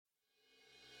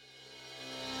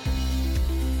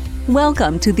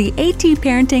Welcome to the AT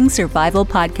Parenting Survival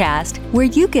Podcast, where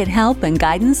you get help and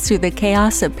guidance through the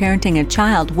chaos of parenting a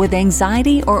child with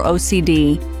anxiety or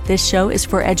OCD. This show is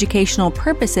for educational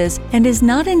purposes and is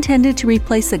not intended to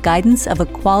replace the guidance of a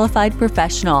qualified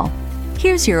professional.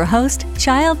 Here's your host,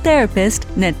 child therapist,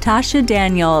 Natasha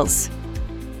Daniels.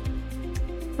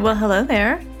 Well, hello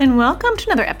there, and welcome to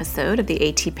another episode of the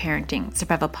AT Parenting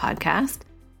Survival Podcast.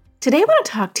 Today I want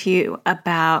to talk to you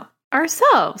about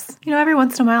ourselves. Every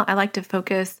once in a while, I like to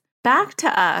focus back to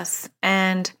us.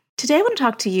 And today I want to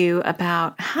talk to you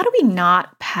about how do we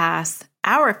not pass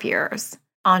our fears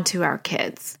onto our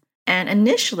kids. And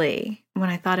initially, when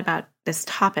I thought about this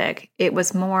topic, it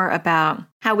was more about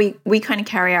how we kind of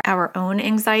carry our own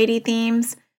anxiety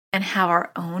themes and how our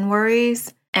own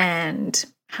worries, and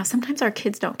how sometimes our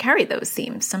kids don't carry those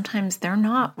themes. Sometimes they're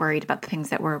not worried about the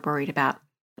things that we're worried about.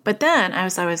 But then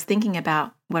as I was thinking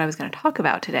about what I was going to talk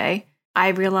about today, I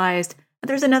realized that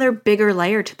there's another bigger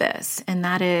layer to this, and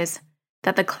that is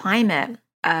that the climate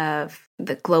of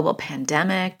the global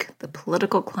pandemic, the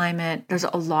political climate, there's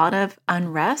a lot of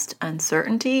unrest,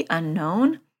 uncertainty,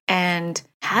 unknown. And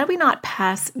how do we not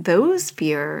pass those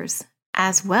fears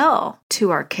as well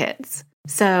to our kids?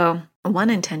 So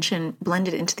one intention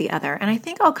blended into the other, and I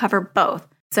think I'll cover both.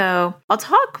 So I'll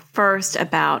talk first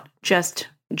about just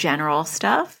general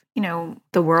stuff,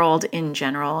 the world in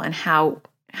general, and how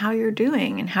you're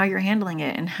doing and how you're handling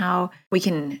it, and how we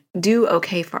can do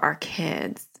okay for our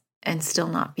kids and still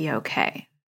not be okay.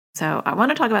 So I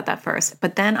want to talk about that first,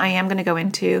 but then I am going to go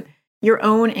into your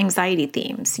own anxiety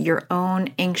themes, your own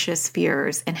anxious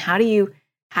fears, and how do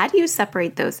you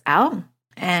separate those out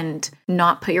and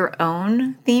not put your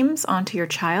own themes onto your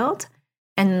child.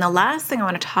 And the last thing I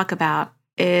want to talk about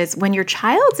is when your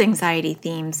child's anxiety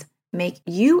themes make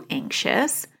you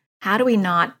anxious, how do we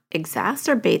not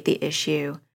exacerbate the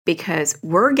issue because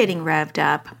we're getting revved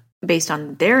up based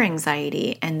on their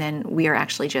anxiety, and then we are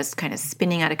actually just kind of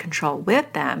spinning out of control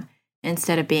with them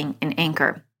instead of being an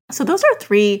anchor. So those are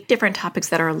three different topics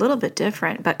that are a little bit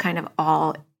different, but kind of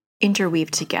all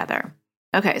interweave together.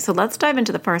 Okay, so let's dive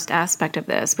into the first aspect of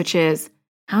this, which is,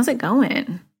 how's it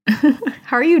going?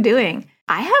 How are you doing?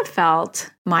 I have felt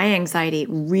my anxiety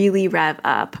really rev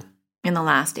up in the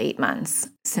last 8 months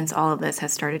since all of this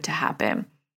has started to happen.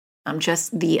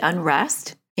 Just the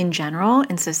unrest in general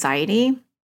in society,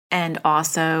 and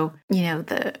also,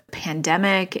 the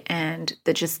pandemic and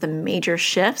the major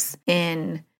shifts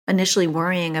in initially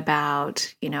worrying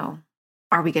about,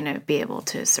 are we going to be able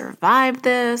to survive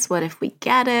this? What if we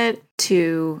get it?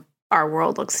 To our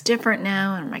world looks different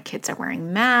now, and my kids are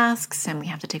wearing masks, and we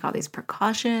have to take all these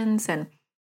precautions, and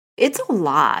it's a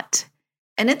lot.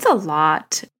 And it's a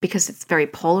lot because it's very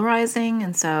polarizing.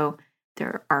 And so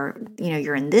there are,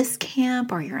 you're in this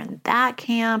camp or you're in that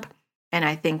camp. And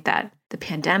I think that the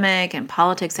pandemic and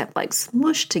politics have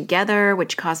smooshed together,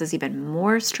 which causes even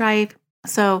more strife.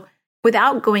 So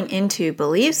without going into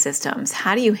belief systems,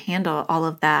 how do you handle all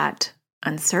of that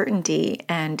uncertainty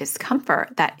and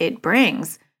discomfort that it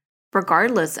brings,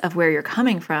 regardless of where you're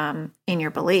coming from in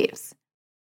your beliefs?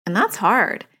 And that's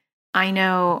hard. I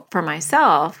know for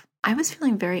myself, I was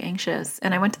feeling very anxious,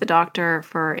 and I went to the doctor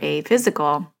for a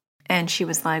physical, and she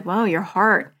was like, "Whoa, your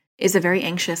heart is a very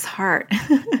anxious heart."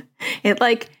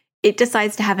 It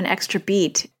decides to have an extra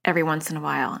beat every once in a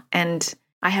while. And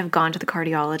I have gone to the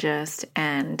cardiologist,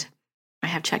 and I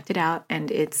have checked it out, and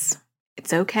it's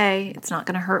okay. It's not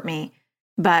going to hurt me.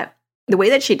 But the way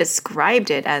that she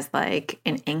described it as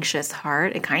an anxious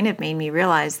heart, it kind of made me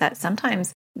realize that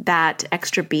sometimes that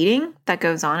extra beating that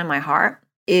goes on in my heart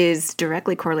is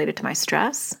directly correlated to my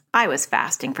stress. I was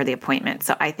fasting for the appointment,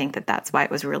 so I think that that's why it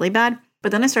was really bad.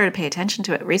 But then I started to pay attention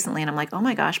to it recently, and I'm like, oh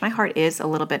my gosh, my heart is a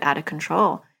little bit out of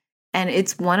control. And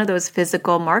it's one of those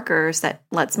physical markers that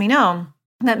lets me know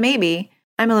that maybe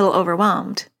I'm a little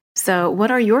overwhelmed. So what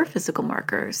are your physical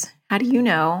markers? How do you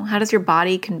know? How does your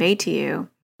body convey to you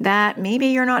that maybe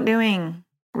you're not doing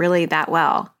really that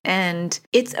well? And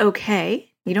it's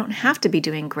okay. You don't have to be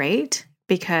doing great,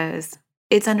 because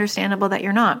it's understandable that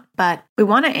you're not. But we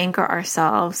want to anchor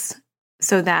ourselves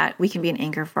so that we can be an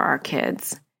anchor for our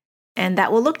kids. And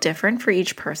that will look different for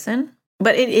each person.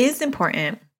 But it is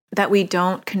important that we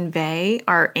don't convey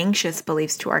our anxious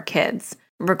beliefs to our kids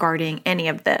regarding any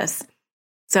of this.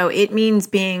 So it means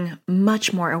being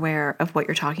much more aware of what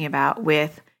you're talking about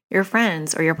with your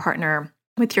friends or your partner,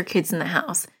 with your kids in the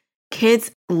house.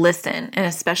 Kids listen, and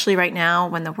especially right now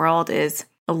when the world is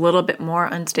a little bit more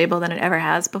unstable than it ever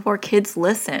has before, kids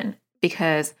listen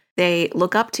because they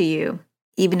look up to you,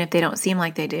 even if they don't seem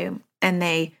like they do, and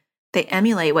they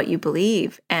emulate what you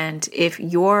believe. And if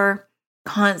you're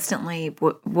constantly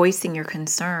voicing your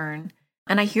concern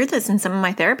And I hear this in some of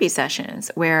my therapy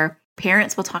sessions where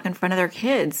parents will talk in front of their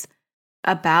kids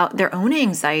about their own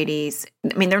anxieties.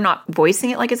 I mean, they're not voicing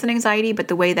it like it's an anxiety, but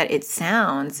the way that it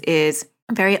sounds is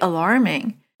very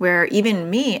alarming, where even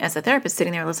me as a therapist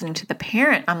sitting there listening to the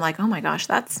parent, I'm like, oh my gosh,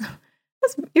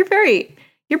 you're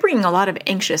bringing a lot of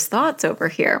anxious thoughts over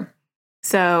here.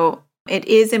 So it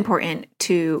is important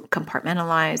to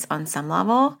compartmentalize on some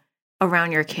level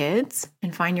around your kids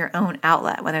and find your own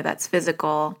outlet, whether that's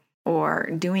physical or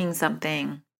doing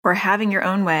something or having your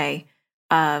own way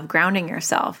of grounding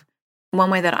yourself.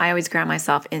 One way that I always ground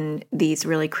myself in these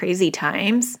really crazy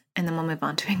times, and then we'll move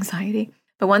on to anxiety.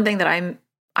 But one thing that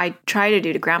I try to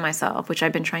do to ground myself, which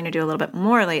I've been trying to do a little bit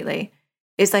more lately,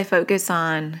 is I focus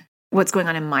on what's going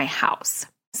on in my house.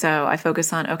 So I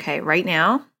focus on, okay, right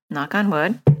now, knock on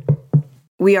wood,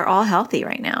 we are all healthy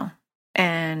right now.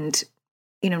 And,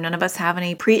 none of us have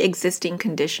any pre-existing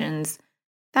conditions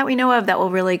that we know of that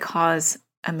will really cause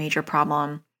a major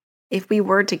problem if we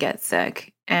were to get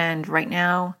sick. And right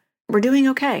now, we're doing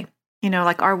okay.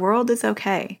 Like our world is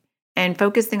okay. And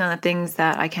focusing on the things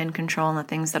that I can control and the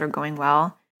things that are going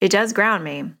well, it does ground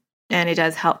me and it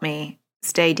does help me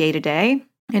stay day to day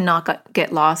and not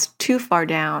get lost too far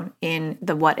down in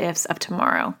the what ifs of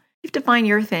tomorrow. You have to find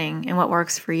your thing and what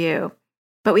works for you.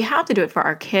 But we have to do it for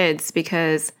our kids,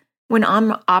 because when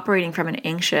I'm operating from an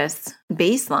anxious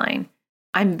baseline,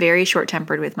 I'm very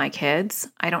short-tempered with my kids.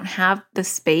 I don't have the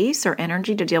space or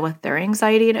energy to deal with their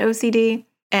anxiety and OCD.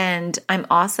 And I'm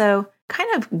also kind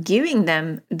of giving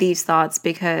them these thoughts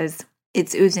because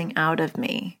it's oozing out of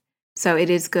me. So it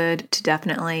is good to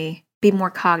definitely be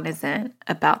more cognizant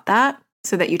about that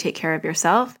so that you take care of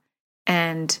yourself.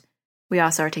 And we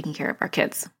also are taking care of our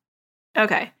kids.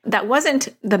 Okay, that wasn't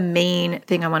the main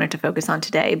thing I wanted to focus on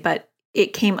today, but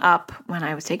it came up when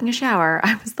I was taking a shower.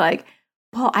 I was like,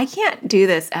 well, I can't do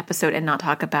this episode and not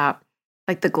talk about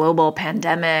like the global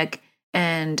pandemic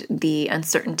and the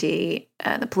uncertainty,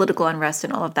 the political unrest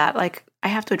and all of that. Like, I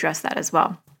have to address that as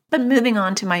well. But moving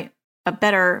on to a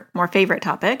better, more favorite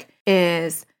topic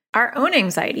is our own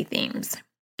anxiety themes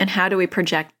and how do we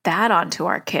project that onto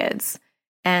our kids?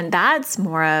 And that's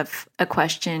more of a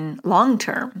question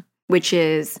long-term, which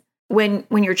is when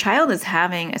your child is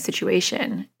having a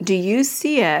situation, do you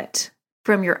see it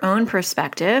from your own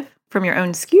perspective, from your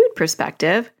own skewed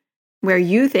perspective, where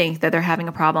you think that they're having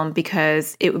a problem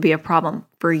because it would be a problem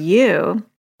for you,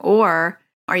 or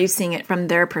are you seeing it from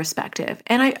their perspective?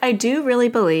 And I do really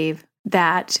believe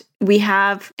that we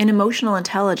have an emotional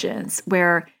intelligence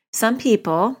where some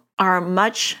people are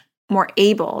much more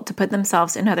able to put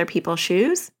themselves in other people's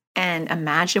shoes and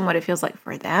imagine what it feels like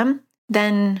for them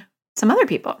than some other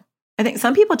people. I think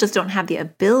some people just don't have the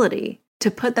ability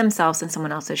to put themselves in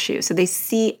someone else's shoes. So they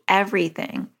see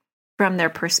everything from their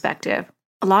perspective.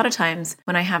 A lot of times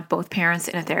when I have both parents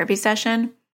in a therapy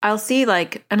session, I'll see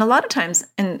and a lot of times,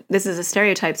 and this is a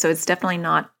stereotype, so it's definitely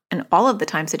not an all of the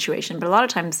time situation, but a lot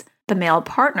of times the male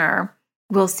partner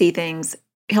will see things,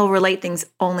 he'll relate things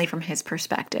only from his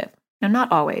perspective. Now,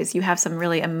 not always. You have some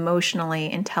really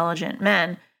emotionally intelligent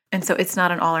men, and so it's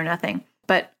not an all or nothing.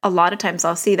 But a lot of times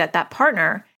I'll see that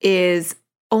partner is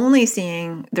only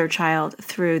seeing their child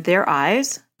through their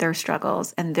eyes, their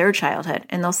struggles, and their childhood.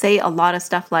 And they'll say a lot of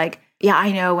stuff like, yeah,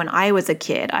 I know when I was a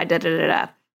kid, I da-da-da-da.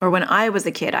 Or when I was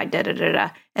a kid, I da-da-da-da.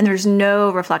 And there's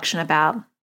no reflection about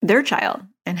their child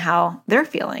and how they're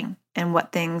feeling and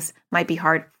what things might be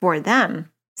hard for them,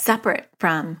 separate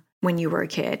from when you were a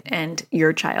kid and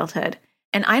your childhood.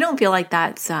 And I don't feel like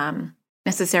that's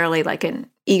necessarily like an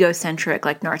egocentric,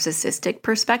 like narcissistic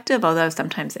perspective, although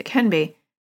sometimes it can be.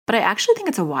 But I actually think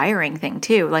it's a wiring thing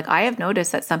too. Like, I have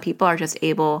noticed that some people are just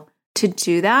able to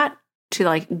do that, to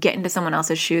like get into someone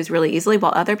else's shoes really easily,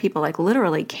 while other people like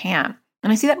literally can't.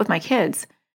 And I see that with my kids.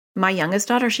 My youngest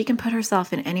daughter, she can put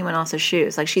herself in anyone else's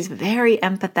shoes. Like, she's very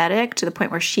empathetic to the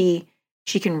point where she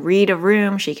can read a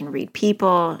room, she can read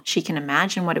people, she can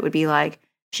imagine what it would be like.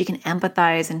 She can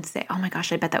empathize and say, oh my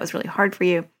gosh, I bet that was really hard for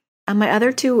you. And my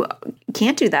other two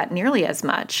can't do that nearly as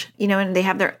much, and they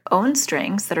have their own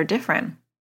strengths that are different.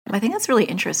 I think that's really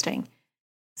interesting.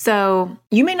 So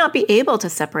you may not be able to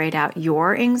separate out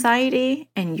your anxiety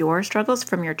and your struggles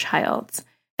from your child's.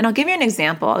 And I'll give you an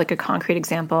example, like a concrete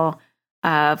example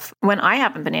of when I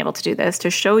haven't been able to do this, to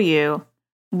show you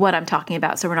what I'm talking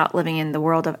about, so we're not living in the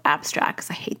world of abstract,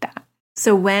 because I hate that.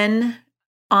 So when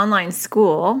online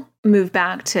school moved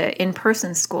back to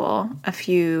in-person school a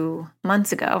few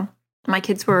months ago, my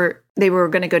kids were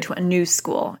going to go to a new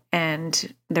school,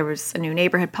 and there was a new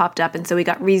neighborhood popped up, and so we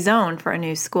got rezoned for a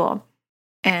new school.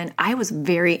 And I was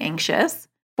very anxious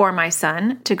for my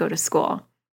son to go to school.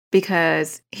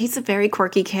 because he's a very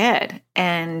quirky kid.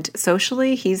 And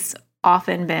socially, he's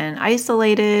often been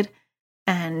isolated.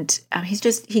 And he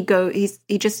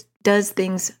just does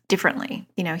things differently.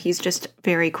 He's just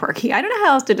very quirky. I don't know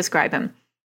how else to describe him.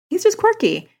 He's just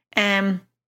quirky. And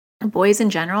boys in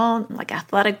general, like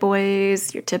athletic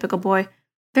boys, your typical boy,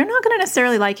 they're not going to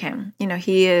necessarily like him.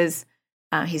 He's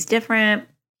different.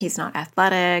 He's not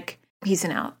athletic. He's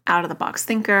an out of the box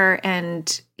thinker,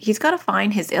 and he's got to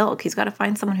find his ilk. He's got to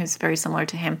find someone who's very similar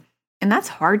to him. And that's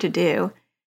hard to do.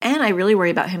 And I really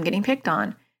worry about him getting picked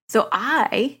on. So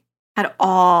I had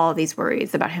all these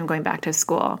worries about him going back to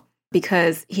school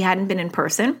because he hadn't been in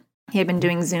person. He had been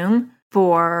doing Zoom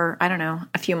for, I don't know,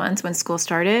 a few months when school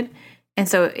started. And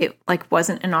so it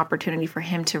wasn't an opportunity for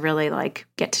him to really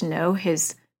get to know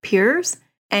his peers.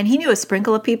 And he knew a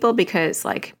sprinkle of people because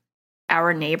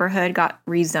our neighborhood got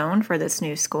rezoned for this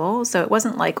new school. So it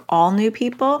wasn't all new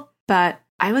people, but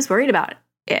I was worried about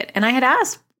it. And I had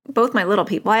asked both my little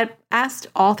people, I had asked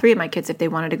all three of my kids if they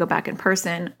wanted to go back in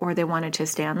person or they wanted to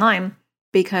stay online,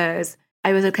 because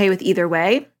I was okay with either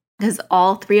way, because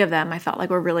all three of them I felt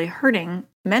were really hurting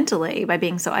mentally by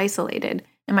being so isolated.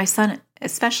 And my son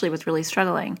especially was really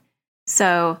struggling.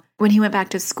 So when he went back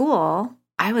to school,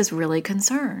 I was really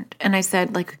concerned. And I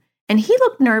said, and he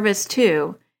looked nervous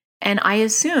too. And I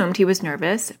assumed he was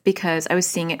nervous because I was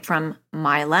seeing it from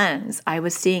my lens. I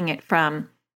was seeing it from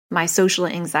my social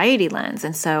anxiety lens.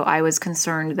 And so I was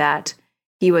concerned that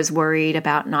he was worried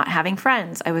about not having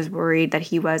friends. I was worried that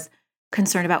he was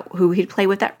concerned about who he'd play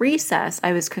with at recess.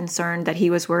 I was concerned that he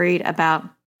was worried about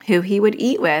who he would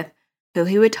eat with, who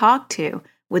he would talk to.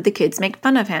 Would the kids make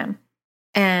fun of him?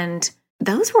 And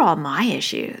those were all my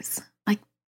issues.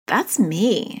 That's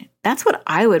me. That's what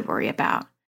I would worry about.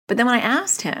 But then when I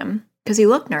asked him, because he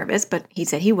looked nervous, but he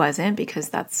said he wasn't, because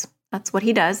that's what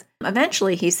he does.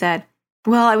 Eventually he said,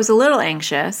 well, I was a little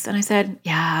anxious. And I said,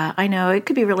 yeah, I know. It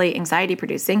could be really anxiety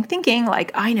producing, thinking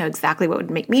I know exactly what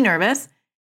would make me nervous,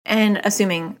 and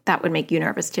assuming that would make you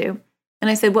nervous too.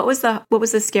 And I said, what was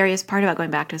the scariest part about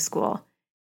going back to school?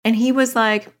 And he was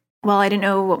like, well, I didn't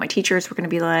know what my teachers were going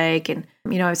to be like. And,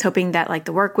 I was hoping that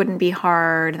the work wouldn't be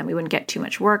hard and that we wouldn't get too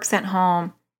much work sent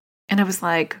home. And I was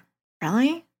like,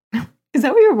 really? Is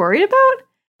that what you're worried about?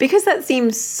 Because that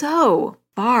seems so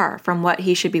far from what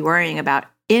he should be worrying about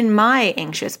in my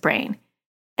anxious brain.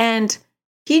 And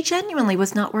he genuinely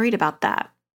was not worried about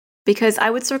that, because I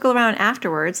would circle around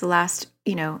afterwards the last,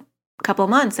 couple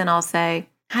of months, and I'll say,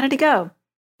 how did it go?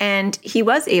 And he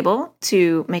was able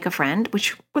to make a friend,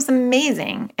 which was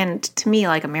amazing. And to me,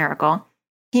 like a miracle.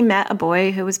 He met a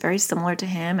boy who was very similar to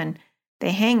him, and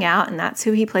they hang out, and that's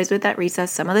who he plays with at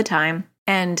recess some of the time.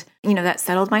 And, that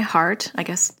settled my heart, I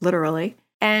guess, literally.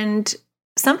 And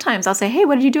sometimes I'll say, hey,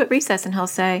 what did you do at recess? And he'll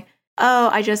say, oh,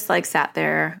 I just sat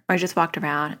there, or I just walked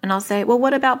around. And I'll say, well,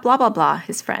 what about blah, blah, blah,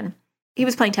 his friend? He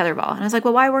was playing tetherball. And I was like,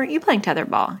 well, why weren't you playing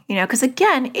tetherball? Because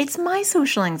again, it's my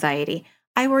social anxiety.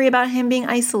 I worry about him being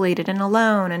isolated and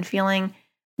alone and feeling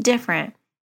different.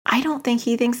 I don't think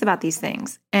he thinks about these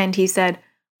things. And he said,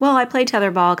 well, I played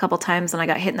tetherball a couple times and I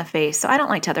got hit in the face, so I don't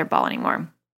like tetherball anymore.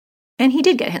 And he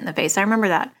did get hit in the face. I remember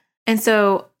that. And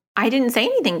so I didn't say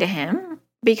anything to him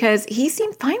because he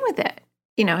seemed fine with it.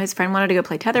 His friend wanted to go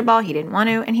play tetherball. He didn't want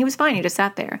to, and he was fine. He just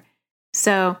sat there.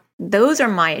 So those are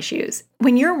my issues.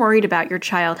 When you're worried about your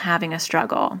child having a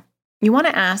struggle, you want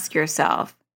to ask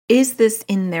yourself, is this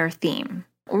in their theme?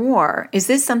 Or is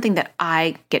this something that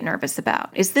I get nervous about?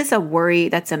 Is this a worry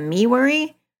that's a me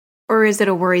worry? Or is it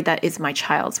a worry that is my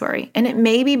child's worry? And it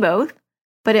may be both,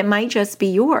 but it might just be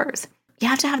yours. You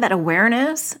have to have that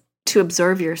awareness to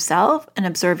observe yourself and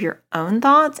observe your own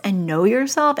thoughts and know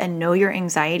yourself and know your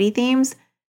anxiety themes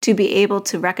to be able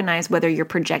to recognize whether you're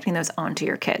projecting those onto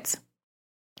your kids.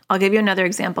 I'll give you another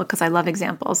example because I love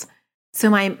examples. So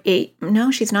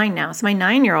she's 9 now. So my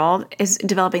 9-year-old is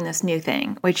developing this new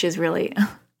thing, which is really,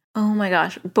 oh my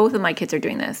gosh, both of my kids are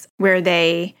doing this, where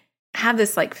they have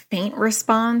this faint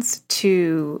response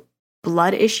to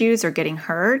blood issues or getting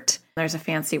hurt. There's a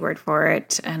fancy word for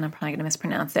it, and I'm probably going to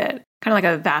mispronounce it. Kind of like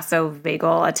a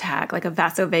vasovagal attack, like a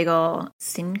vasovagal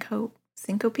syncope? I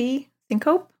think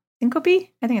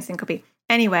it's syncope.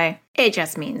 Anyway, it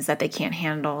just means that they can't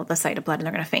handle the sight of blood and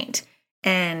they're going to faint.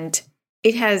 And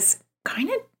it has kind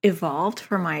of evolved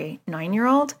for my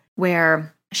 9-year-old,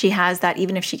 where she has that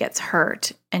even if she gets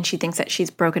hurt and she thinks that she's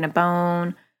broken a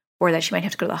bone or that she might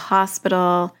have to go to the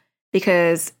hospital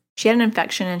because she had an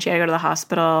infection and she had to go to the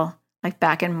hospital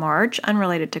back in March,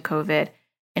 unrelated to COVID.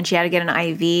 And she had to get an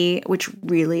IV, which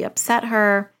really upset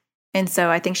her. And so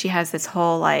I think she has this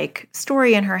whole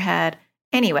story in her head.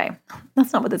 Anyway,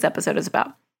 that's not what this episode is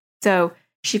about. So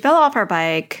she fell off her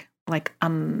bike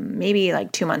maybe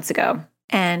 2 months ago,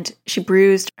 and she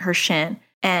bruised her shin,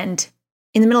 and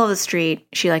in the middle of the street,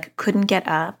 she couldn't get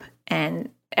up, and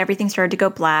everything started to go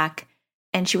black,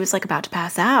 and she was about to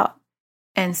pass out.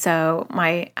 And so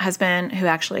my husband, who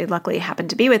actually luckily happened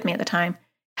to be with me at the time,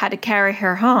 had to carry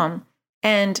her home.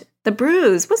 And the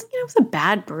bruise was, it was a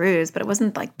bad bruise, but it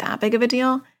wasn't that big of a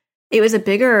deal. It was a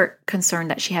bigger concern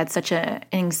that she had such an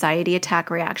anxiety attack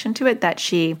reaction to it that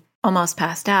she almost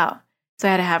passed out. So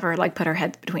I had to have her put her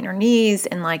head between her knees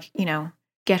and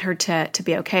get her to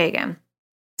be okay again.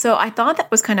 So I thought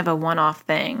that was kind of a one-off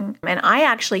thing. And I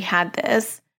actually had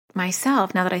this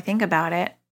myself, now that I think about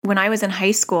it. When I was in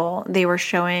high school, they were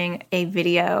showing a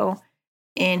video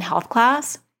in health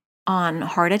class on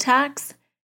heart attacks.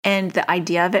 And the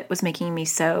idea of it was making me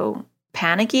so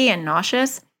panicky and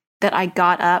nauseous that I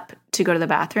got up to go to the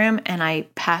bathroom and I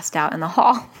passed out in the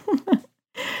hall.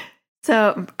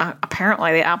 So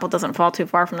apparently the apple doesn't fall too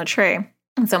far from the tree.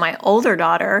 And so my older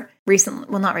daughter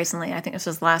not recently, I think this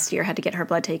was last year, had to get her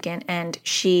blood taken, and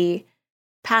she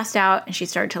passed out and she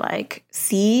started to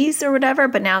seize or whatever.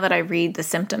 But now that I read the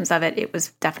symptoms of it, it was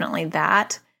definitely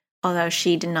that, although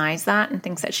she denies that and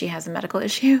thinks that she has a medical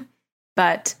issue.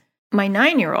 But my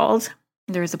 9-year-old,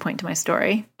 there is a point to my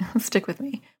story, stick with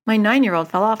me. My 9-year-old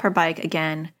fell off her bike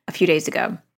again a few days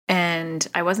ago. And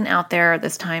I wasn't out there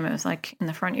this time. It was in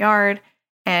the front yard.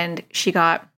 And she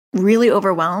got really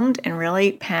overwhelmed and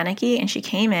really panicky. And she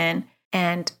came in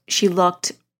and she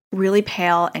looked really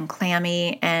pale and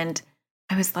clammy. And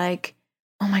I was like,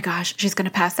 oh my gosh, she's going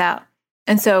to pass out.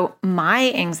 And so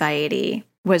my anxiety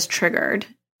was triggered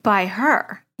by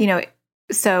her,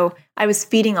 so I was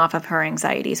feeding off of her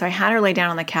anxiety. So I had her lay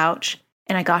down on the couch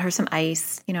and I got her some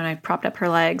ice, and I propped up her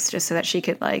legs just so that she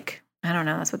could I don't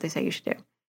know, that's what they say you should do.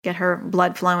 Get her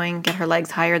blood flowing, get her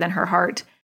legs higher than her heart.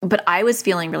 But I was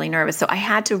feeling really nervous. So I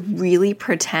had to really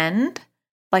pretend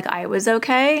like I was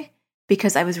okay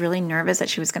because I was really nervous that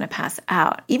she was going to pass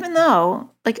out. Even though,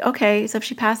 okay, so if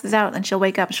she passes out, then she'll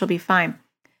wake up, she'll be fine.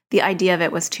 The idea of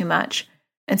it was too much.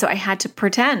 And so I had to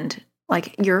pretend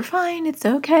you're fine, it's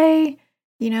okay.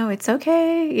 It's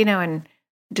okay, and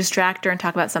distract her and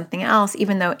talk about something else,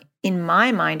 even though in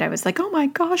my mind I was oh my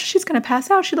gosh, she's going to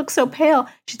pass out. She looks so pale.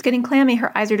 She's getting clammy.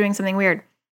 Her eyes are doing something weird.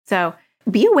 So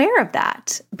be aware of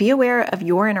that. Be aware of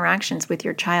your interactions with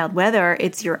your child, whether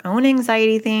it's your own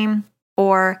anxiety theme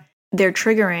or they're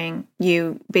triggering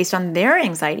you based on their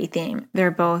anxiety theme.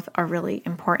 They're both are really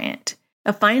important.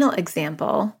 A final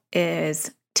example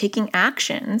is taking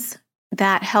actions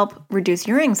that help reduce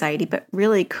your anxiety, but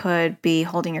really could be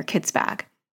holding your kids back.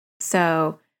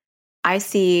 So I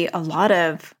see a lot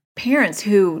of parents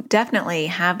who definitely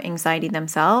have anxiety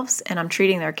themselves, and I'm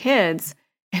treating their kids,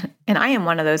 and I am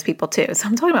one of those people too. So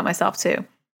I'm talking about myself too,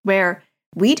 where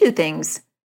we do things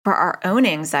for our own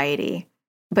anxiety,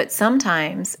 but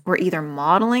sometimes we're either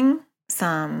modeling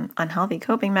some unhealthy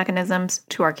coping mechanisms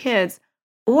to our kids,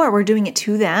 or we're doing it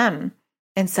to them.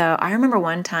 And so I remember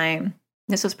one time,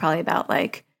 this was probably about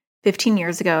 15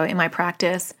 years ago in my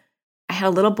practice, I had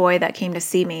a little boy that came to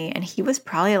see me, and he was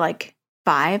probably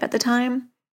 5 at the time.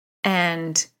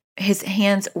 And his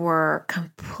hands were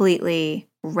completely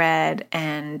red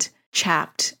and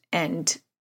chapped. And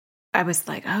I was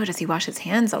like, oh, does he wash his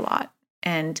hands a lot?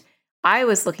 And I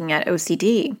was looking at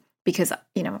OCD because,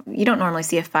 you don't normally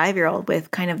see a 5-year-old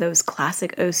with kind of those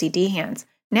classic OCD hands.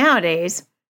 Nowadays,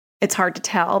 it's hard to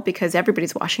tell because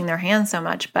everybody's washing their hands so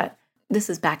much, but this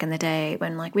is back in the day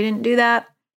when we didn't do that.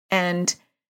 And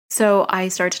so I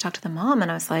started to talk to the mom,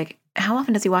 and I was like, how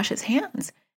often does he wash his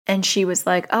hands? And she was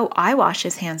like, oh, I wash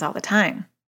his hands all the time.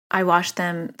 I wash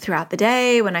them throughout the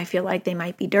day when I feel like they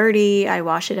might be dirty. I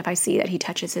wash it if I see that he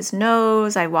touches his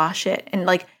nose. I wash it. And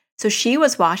so she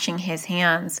was washing his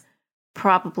hands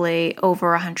probably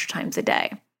over 100 times a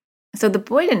day. So the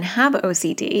boy didn't have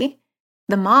OCD.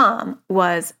 The mom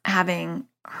was having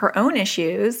her own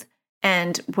issues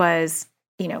and was,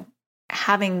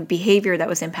 having behavior that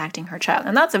was impacting her child.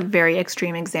 And that's a very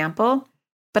extreme example,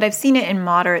 but I've seen it in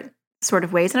moderate sort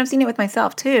of ways. And I've seen it with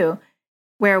myself too,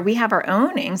 where we have our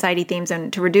own anxiety themes,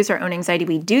 and to reduce our own anxiety,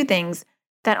 we do things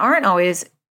that aren't always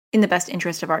in the best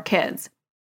interest of our kids.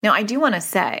 Now, I do want to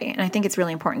say, and I think it's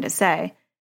really important to say,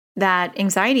 that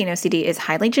anxiety and OCD is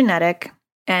highly genetic,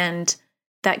 and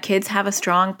that kids have a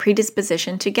strong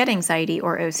predisposition to get anxiety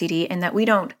or OCD, and that we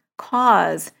don't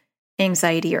cause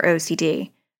anxiety or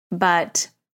OCD. But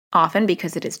often,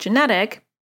 because it is genetic,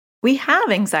 we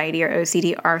have anxiety or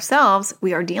OCD ourselves,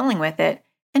 we are dealing with it,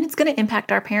 and it's going to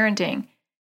impact our parenting.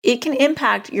 It can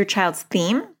impact your child's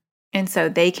theme, and so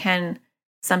they can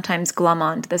sometimes glom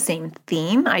onto the same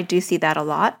theme. I do see that a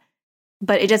lot.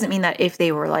 But it doesn't mean that if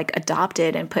they were like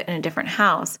adopted and put in a different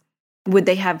house, would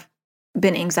they have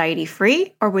been anxiety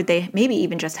free, or would they maybe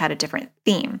even just had a different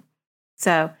theme?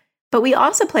 So, but we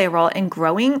also play a role in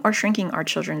growing or shrinking our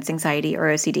children's anxiety or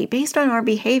OCD based on our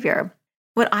behavior.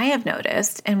 What I have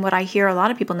noticed, and what I hear a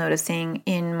lot of people noticing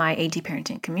in my AT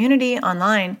parenting community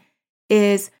online,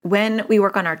 is when we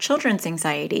work on our children's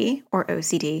anxiety or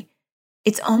OCD,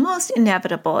 it's almost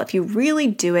inevitable, if you really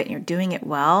do it and you're doing it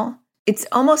well, it's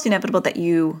almost inevitable that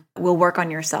you will work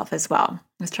on yourself as well.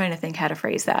 I was trying to think how to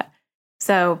phrase that.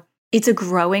 So it's a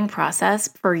growing process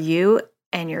for you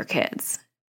and your kids.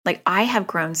 Like, I have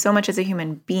grown so much as a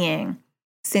human being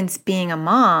since being a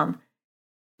mom,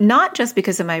 not just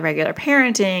because of my regular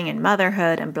parenting and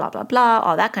motherhood and blah, blah, blah,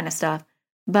 all that kind of stuff,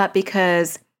 but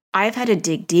because I've had to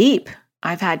dig deep.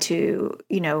 I've had to,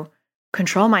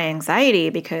 control my anxiety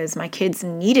because my kids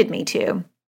needed me to.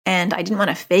 And I didn't want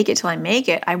to fake it till I make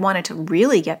it. I wanted to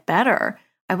really get better.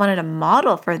 I wanted to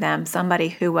model for them somebody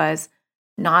who was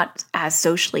not as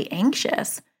socially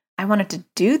anxious. I wanted to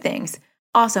do things.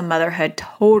 Also, motherhood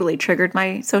totally triggered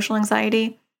my social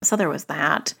anxiety. So there was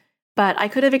that. But I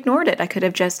could have ignored it. I could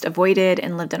have just avoided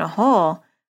and lived in a hole.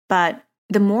 But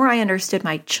the more I understood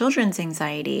my children's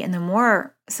anxiety and the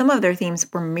more some of their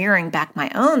themes were mirroring back my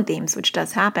own themes, which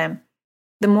does happen,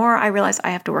 the more I realized I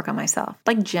have to work on myself,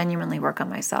 like genuinely work on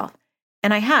myself.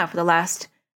 And I have for the last,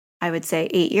 I would say,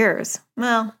 8 years.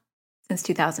 Well, since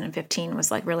 2015 was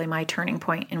like really my turning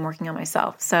point in working on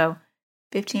myself. So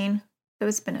 15, so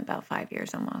it's been about 5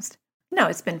 years almost. No,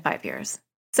 it's been 5 years.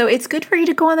 So it's good for you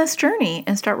to go on this journey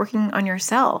and start working on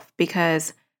yourself,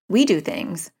 because we do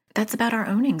things that's about our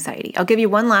own anxiety. I'll give you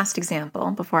one last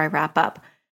example before I wrap up.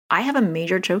 I have a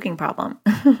major choking problem.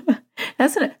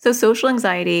 So social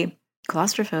anxiety,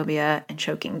 claustrophobia, and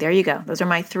choking. There you go. Those are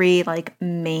my 3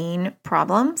 main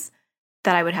problems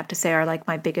that I would have to say are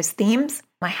my biggest themes.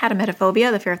 I had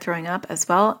emetophobia, the fear of throwing up, as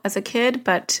well as a kid,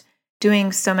 but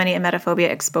doing so many emetophobia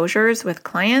exposures with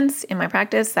clients in my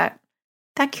practice that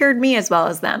cured me as well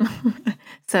as them.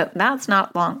 So that's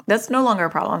no longer a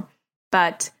problem.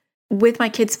 But with my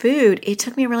kids' food, it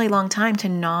took me a really long time to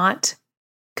not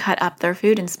cut up their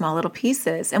food in small little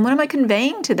pieces. And what am I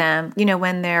conveying to them,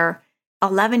 when they're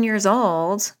 11 years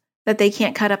old, that they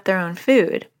can't cut up their own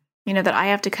food, that I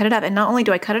have to cut it up. And not only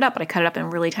do I cut it up, but I cut it up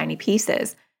in really tiny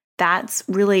pieces. That's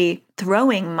really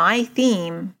throwing my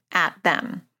theme at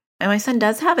them. And my son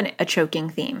does have a choking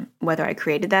theme. Whether I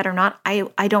created that or not,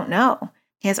 I don't know.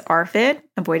 He has ARFID,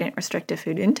 avoidant restrictive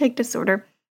food intake disorder.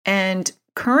 And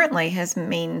currently his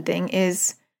main thing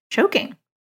is choking.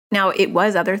 Now, it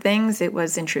was other things. It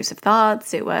was intrusive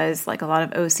thoughts. It was a lot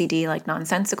of OCD,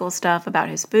 nonsensical stuff about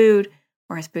his food,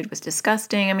 or his food was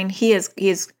disgusting. I mean, he has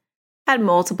had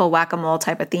multiple whack-a-mole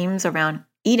type of themes around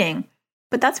eating,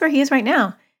 but that's where he is right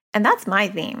now. And that's my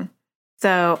theme.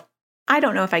 So I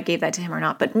don't know if I gave that to him or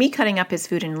not, but me cutting up his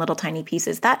food in little tiny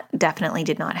pieces, that definitely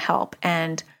did not help.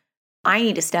 And I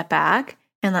need to step back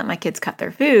and let my kids cut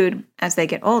their food as they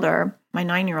get older. My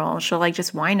 9-year-old, she'll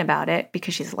just whine about it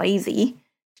because she's lazy.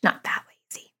 She's not that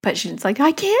lazy, but she's like,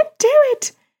 I can't do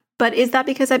it. But is that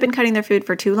because I've been cutting their food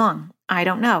for too long? I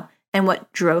don't know. And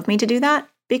what drove me to do that?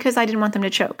 Because I didn't want them to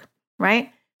choke,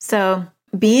 right? So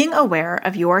being aware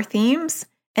of your themes,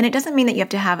 and it doesn't mean that you have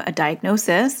to have a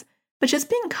diagnosis, but just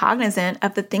being cognizant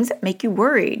of the things that make you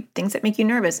worried, things that make you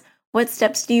nervous. What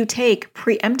steps do you take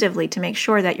preemptively to make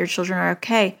sure that your children are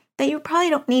okay that you probably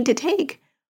don't need to take?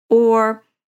 Or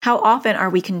how often are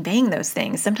we conveying those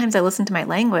things? Sometimes I listen to my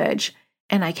language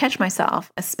and I catch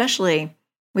myself, especially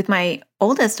with my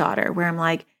oldest daughter, where I'm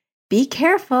like, be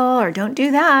careful, or don't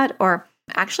do that. Or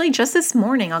actually just this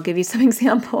morning, I'll give you some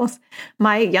examples.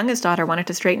 My youngest daughter wanted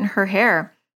to straighten her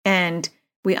hair, and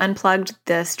we unplugged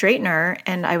the straightener,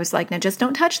 and I was like, no, just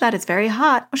don't touch that. It's very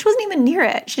hot. Well, she wasn't even near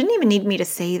it. She didn't even need me to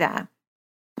say that.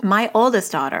 My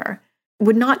oldest daughter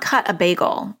would not cut a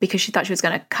bagel because she thought she was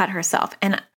going to cut herself.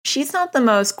 And she's not the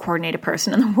most coordinated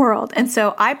person in the world. And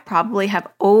so I probably have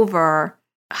over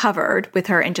hovered with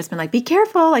her and just been like, be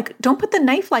careful, don't put the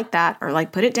knife like that, or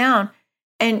put it down.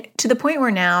 And to the point where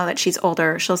now that she's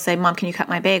older, she'll say, Mom, can you cut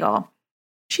my bagel?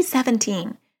 She's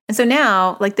 17. And so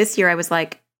now, this year, I was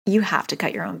like, you have to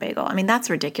cut your own bagel. I mean, that's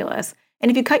ridiculous.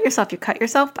 And if you cut yourself, you cut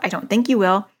yourself. I don't think you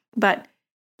will, but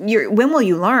when will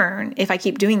you learn if I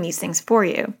keep doing these things for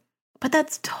you? But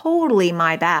that's totally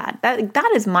my bad.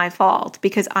 That is my fault,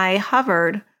 because I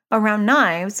hovered around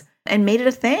knives and made it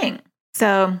a thing.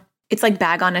 So it's like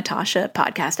Bag on Natasha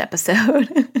podcast episode.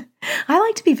 I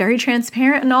like to be very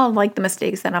transparent and all the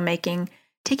mistakes that I'm making,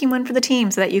 taking one for the team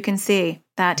so that you can see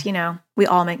that, we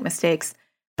all make mistakes.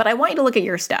 But I want you to look at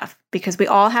your stuff, because we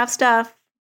all have stuff.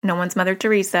 No one's Mother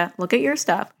Teresa. Look at your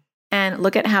stuff and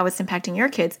look at how it's impacting your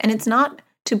kids. And it's not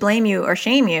to blame you or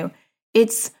shame you.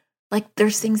 It's like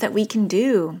there's things that we can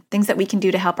do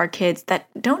to help our kids that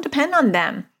don't depend on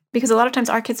them. Because a lot of times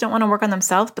our kids don't want to work on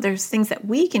themselves, but there's things that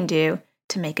we can do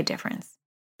to make a difference.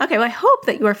 Okay, well, I hope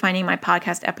that you are finding my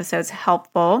podcast episodes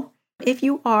helpful. If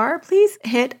you are, please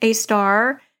hit a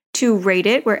star to rate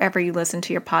it wherever you listen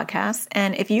to your podcasts.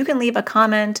 And if you can leave a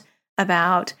comment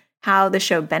about how the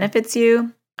show benefits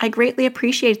you, I greatly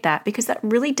appreciate that because that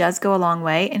really does go a long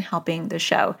way in helping the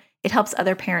show. It helps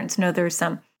other parents know there's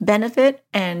some benefit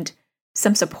and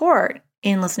some support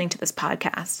in listening to this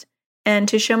podcast. And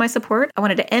to show my support, I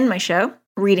wanted to end my show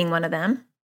reading one of them.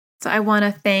 So I want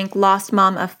to thank Lost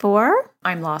Mom of 4.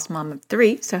 I'm Lost Mom of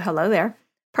 3, so hello there.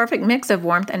 Perfect mix of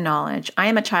warmth and knowledge. I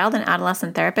am a child and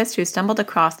adolescent therapist who stumbled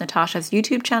across Natasha's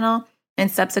YouTube channel and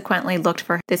subsequently looked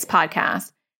for this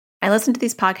podcast. I listen to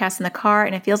these podcasts in the car,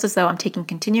 and it feels as though I'm taking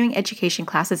continuing education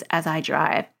classes as I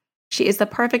drive. She is the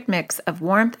perfect mix of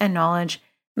warmth and knowledge,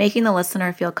 making the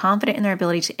listener feel confident in their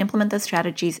ability to implement the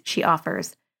strategies she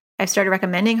offers. I've started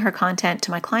recommending her content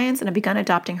to my clients and have begun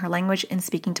adopting her language and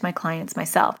speaking to my clients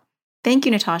myself. Thank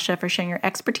you, Natasha, for sharing your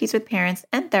expertise with parents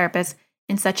and therapists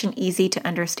in such an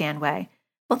easy-to-understand way.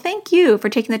 Well, thank you for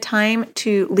taking the time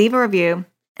to leave a review,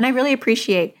 and I really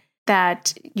appreciate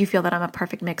that you feel that I'm a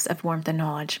perfect mix of warmth and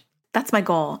knowledge. That's my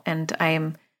goal, and I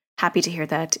am happy to hear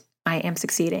that I am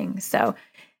succeeding. So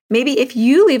maybe if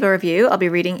you leave a review, I'll be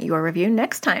reading your review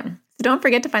next time. So don't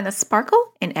forget to find the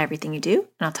sparkle in everything you do,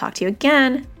 and I'll talk to you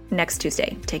again next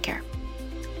Tuesday. Take care.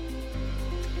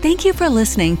 Thank you for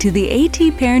listening to the AT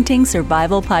Parenting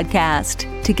Survival Podcast.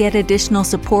 To get additional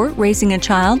support raising a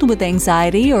child with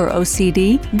anxiety or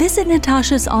OCD, visit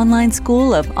Natasha's online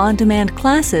school of on-demand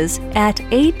classes at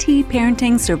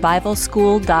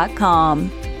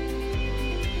atparentingsurvivalschool.com.